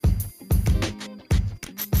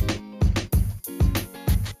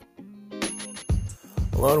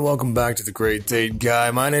Hello and welcome back to The Great Date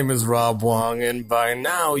Guy. My name is Rob Wong, and by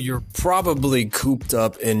now you're probably cooped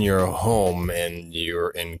up in your home and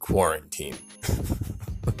you're in quarantine.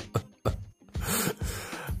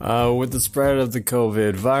 With the spread of the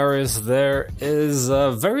COVID virus, there is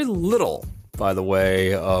very little, by the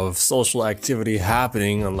way, of social activity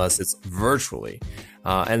happening unless it's virtually.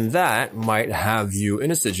 And that might have you in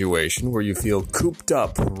a situation where you feel cooped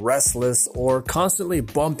up, restless, or constantly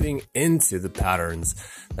bumping into the patterns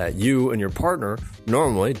that you and your partner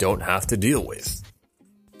normally don't have to deal with.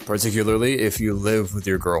 Particularly if you live with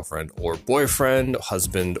your girlfriend or boyfriend,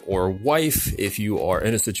 husband or wife, if you are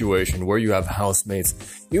in a situation where you have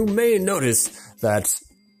housemates, you may notice that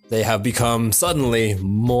they have become suddenly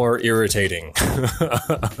more irritating.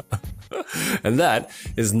 And that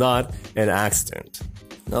is not an accident.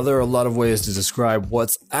 Now, there are a lot of ways to describe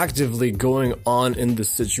what's actively going on in this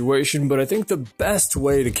situation, but I think the best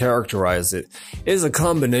way to characterize it is a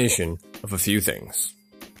combination of a few things.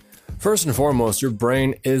 First and foremost, your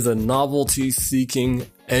brain is a novelty-seeking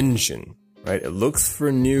engine, right? It looks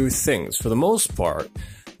for new things. For the most part,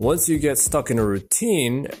 once you get stuck in a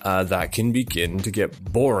routine, that can begin to get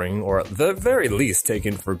boring or at the very least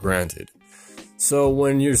taken for granted. So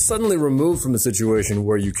when you're suddenly removed from a situation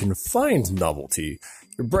where you can find novelty,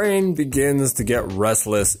 your brain begins to get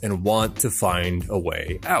restless and want to find a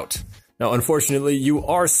way out. Now, unfortunately, you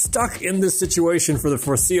are stuck in this situation for the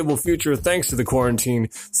foreseeable future thanks to the quarantine,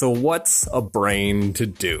 so what's a brain to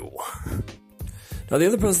do? Now, the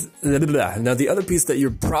other piece that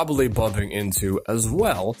you're probably bumping into as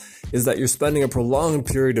well is that you're spending a prolonged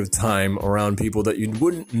period of time around people that you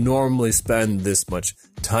wouldn't normally spend this much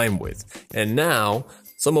time with. And now,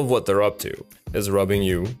 some of what they're up to is rubbing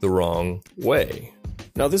you the wrong way.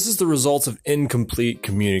 Now, this is the result of incomplete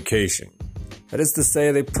communication. That is to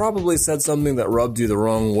say, they probably said something that rubbed you the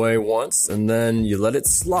wrong way once, and then you let it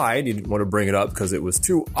slide. You didn't want to bring it up because it was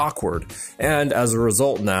too awkward. And as a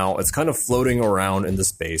result now, it's kind of floating around in the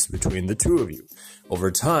space between the two of you.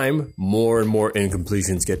 Over time, more and more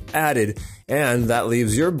incompletions get added, and that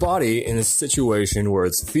leaves your body in a situation where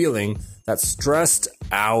it's feeling that stressed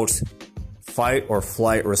out fight or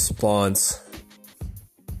flight response.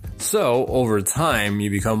 So, over time, you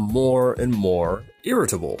become more and more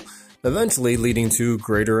irritable, eventually leading to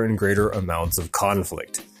greater and greater amounts of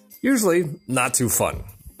conflict. Usually not too fun.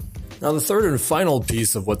 Now, the third and final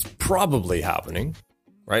piece of what's probably happening,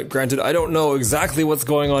 right? Granted, I don't know exactly what's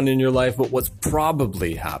going on in your life, but what's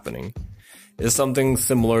probably happening is something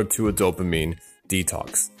similar to a dopamine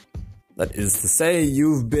detox. That is to say,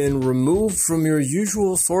 you've been removed from your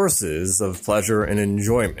usual sources of pleasure and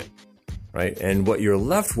enjoyment, right? And what you're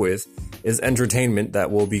left with is entertainment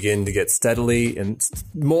that will begin to get steadily and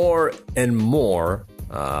more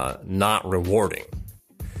not rewarding.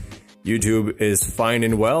 YouTube is fine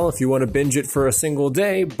and well if you want to binge it for a single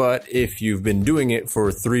day, but if you've been doing it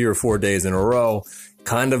for 3 or 4 days in a row,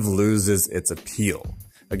 kind of loses its appeal.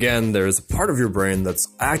 Again, there's a part of your brain that's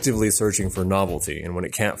actively searching for novelty, and when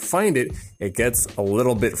it can't find it, it gets a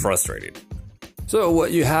little bit frustrated. So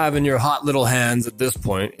what you have in your hot little hands at this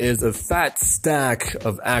point is a fat stack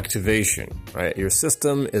of activation, right? Your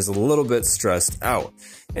system is a little bit stressed out,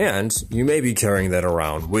 and you may be carrying that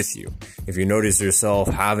around with you. If you notice yourself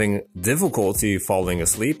having difficulty falling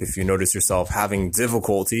asleep, if you notice yourself having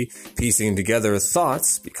difficulty piecing together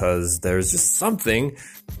thoughts because there's just something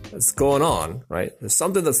that's going on, right? There's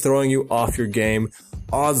something that's throwing you off your game,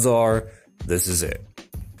 odds are this is it.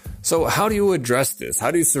 So how do you address this?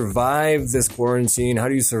 How do you survive this quarantine? How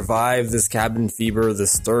do you survive this cabin fever,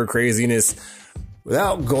 this stir craziness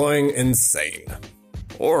without going insane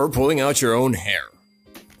or pulling out your own hair?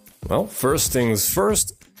 Well, first things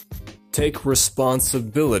first, take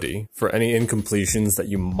responsibility for any incompletions that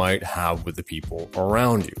you might have with the people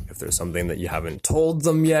around you. If there's something that you haven't told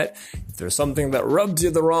them yet, if there's something that rubbed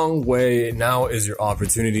you the wrong way, now is your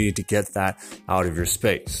opportunity to get that out of your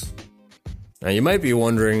space. Now, you might be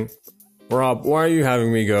wondering, Rob, why are you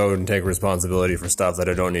having me go and take responsibility for stuff that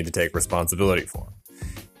I don't need to take responsibility for?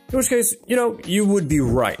 In which case, you would be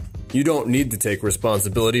right. You don't need to take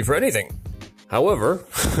responsibility for anything. However,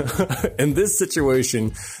 in this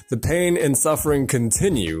situation, the pain and suffering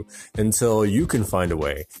continue until you can find a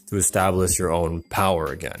way to establish your own power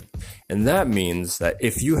again. And that means that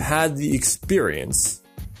if you had the experience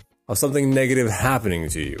of something negative happening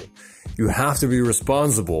to you, you have to be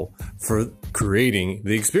responsible for creating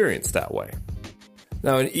the experience that way.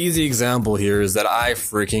 Now, an easy example here is that I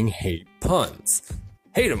freaking hate puns.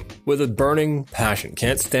 Hate them with a burning passion.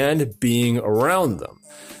 Can't stand being around them.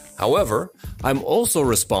 However, I'm also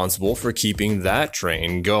responsible for keeping that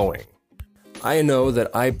train going. I know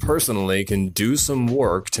that I personally can do some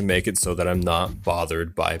work to make it so that I'm not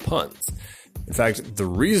bothered by puns. In fact, the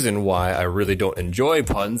reason why I really don't enjoy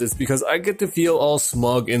puns is because I get to feel all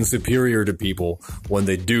smug and superior to people when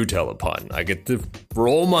they do tell a pun. I get to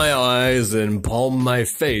roll my eyes and palm my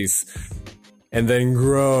face and then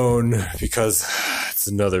groan because it's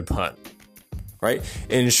another pun. Right?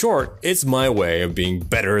 In short, it's my way of being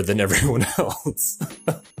better than everyone else.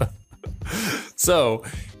 So,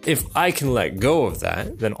 if I can let go of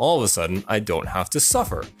that, then all of a sudden I don't have to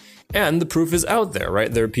suffer. And the proof is out there,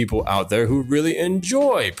 right? There are people out there who really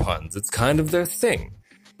enjoy puns. It's kind of their thing.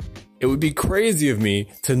 It would be crazy of me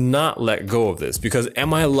to not let go of this, because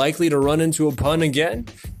am I likely to run into a pun again?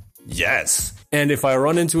 Yes. And if I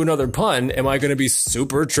run into another pun, am I going to be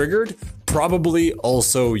super triggered? Probably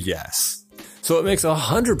also yes. So it makes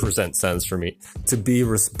 100% sense for me to be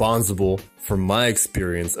responsible for my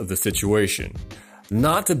experience of the situation.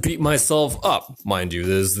 Not to beat myself up, mind you.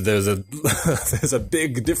 There's a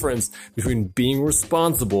big difference between being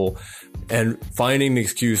responsible and finding an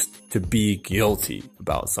excuse to be guilty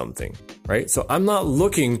about something, right? So I'm not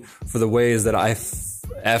looking for the ways that I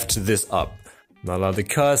effed this up. I'm not allowed to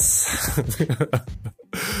cuss.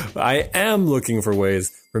 I am looking for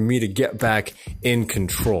ways for me to get back in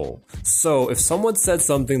control. So if someone said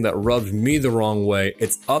something that rubbed me the wrong way,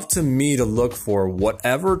 it's up to me to look for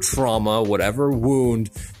whatever trauma, whatever wound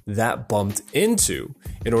that bumped into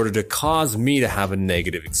in order to cause me to have a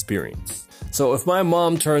negative experience. So if my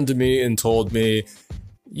mom turned to me and told me,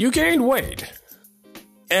 "You gained weight,"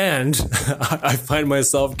 and I find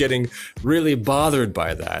myself getting really bothered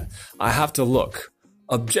by that, I have to look.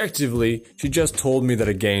 Objectively, she just told me that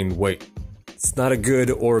I gained weight. It's not a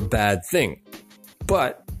good or bad thing.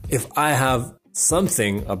 But if I have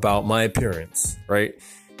something about my appearance, right?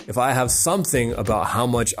 If I have something about how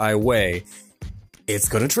much I weigh, it's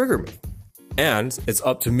going to trigger me. And it's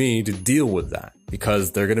up to me to deal with that,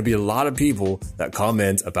 because there are going to be a lot of people that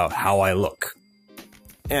comment about how I look.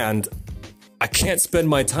 And I can't spend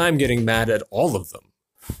my time getting mad at all of them.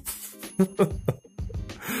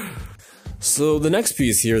 So the next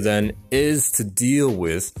piece here then is to deal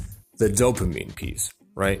with the dopamine piece,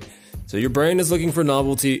 right? So your brain is looking for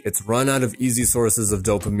novelty, it's run out of easy sources of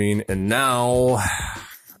dopamine, and now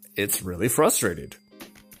it's really frustrated.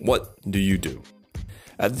 What do you do?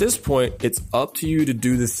 At this point, it's up to you to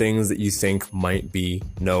do the things that you think might be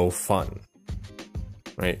no fun,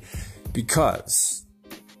 right? Because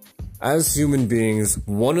as human beings,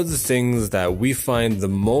 one of the things that we find the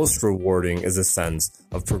most rewarding is a sense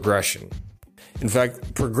of progression. In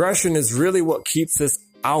fact, progression is really what keeps us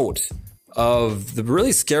out of the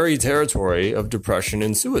really scary territory of depression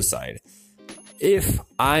and suicide. If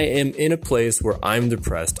I am in a place where I'm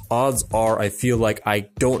depressed, odds are I feel like I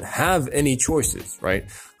don't have any choices, right?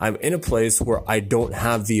 I'm in a place where I don't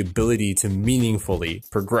have the ability to meaningfully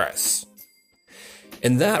progress.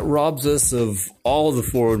 And that robs us of all the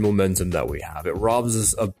forward momentum that we have. It robs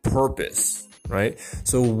us of purpose, right?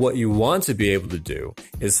 So what you want to be able to do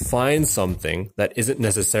is find something that isn't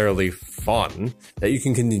necessarily fun that you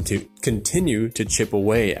can continue to chip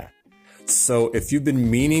away at. So if you've been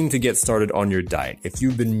meaning to get started on your diet, if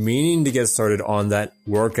you've been meaning to get started on that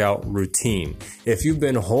workout routine, if you've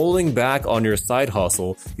been holding back on your side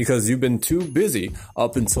hustle because you've been too busy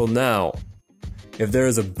up until now, if there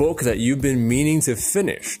is a book that you've been meaning to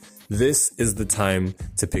finish, this is the time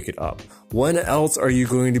to pick it up. When else are you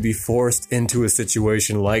going to be forced into a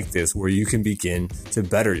situation like this where you can begin to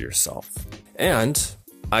better yourself? And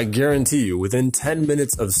I guarantee you, within 10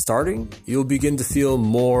 minutes of starting, you'll begin to feel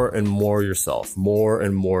more and more yourself, more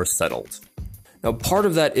and more settled. Now, part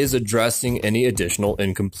of that is addressing any additional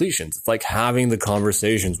incompletions. It's like having the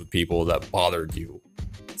conversations with people that bothered you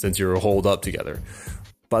since you were holed up together.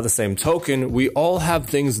 By the same token, we all have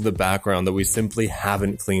things in the background that we simply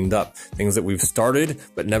haven't cleaned up, things that we've started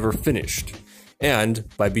but never finished. And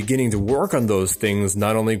by beginning to work on those things,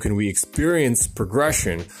 not only can we experience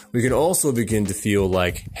progression, we can also begin to feel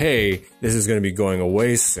like, hey, this is going to be going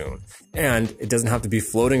away soon. And it doesn't have to be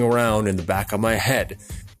floating around in the back of my head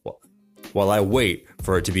while I wait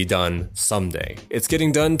for it to be done someday. It's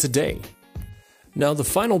getting done today. Now, the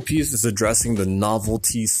final piece is addressing the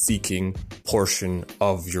novelty-seeking portion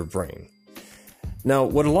of your brain. Now,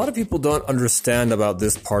 what a lot of people don't understand about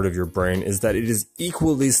this part of your brain is that it is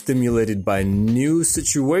equally stimulated by new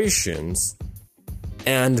situations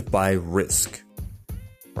and by risk,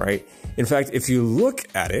 right? In fact, if you look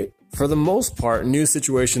at it, for the most part, new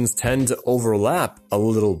situations tend to overlap a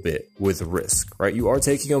little bit with risk, right? You are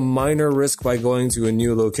taking a minor risk by going to a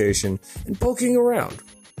new location and poking around.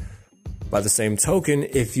 By the same token,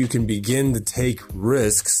 if you can begin to take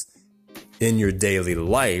risks in your daily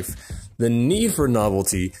life, the need for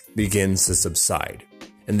novelty begins to subside.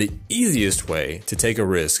 And the easiest way to take a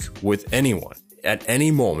risk with anyone at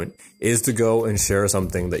any moment is to go and share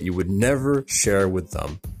something that you would never share with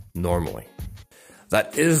them normally.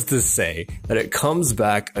 That is to say that it comes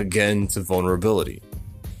back again to vulnerability.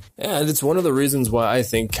 And it's one of the reasons why I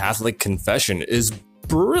think Catholic confession is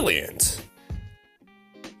brilliant.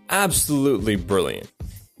 Absolutely brilliant.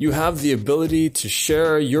 You have the ability to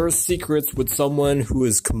share your secrets with someone who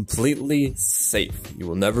is completely safe. He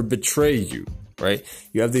will never betray you, right?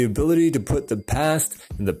 You have the ability to put the past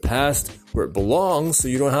in the past where it belongs, so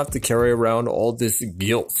you don't have to carry around all this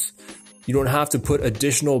guilt. You don't have to put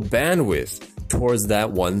additional bandwidth towards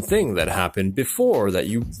that one thing that happened before that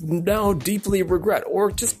you now deeply regret,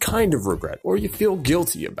 or just kind of regret, or you feel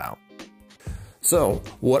guilty about. So,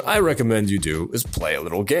 what I recommend you do is play a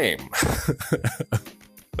little game.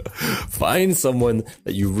 Find someone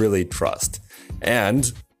that you really trust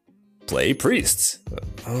and play priest.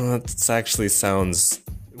 That actually sounds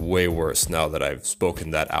way worse now that I've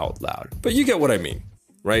spoken that out loud. But you get what I mean,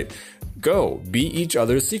 right? Go be each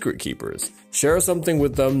other's secret keepers. Share something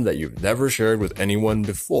with them that you've never shared with anyone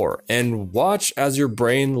before, and watch as your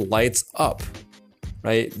brain lights up,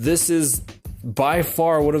 right? This is by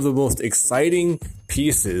far one of the most exciting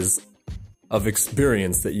pieces of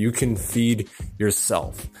experience that you can feed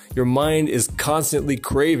yourself. Your mind is constantly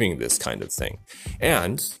craving this kind of thing.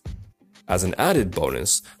 And as an added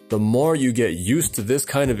bonus, the more you get used to this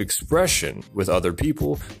kind of expression with other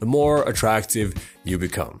people, the more attractive you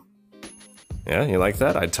become. Yeah, you like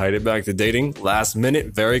that? I tied it back to dating. Last minute,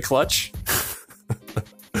 very clutch.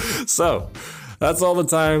 So, that's all the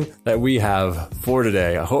time that we have for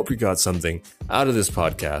today. I hope you got something out of this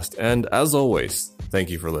podcast. And as always, thank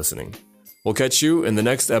you for listening. We'll catch you in the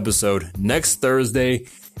next episode next Thursday,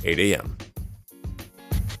 8 a.m.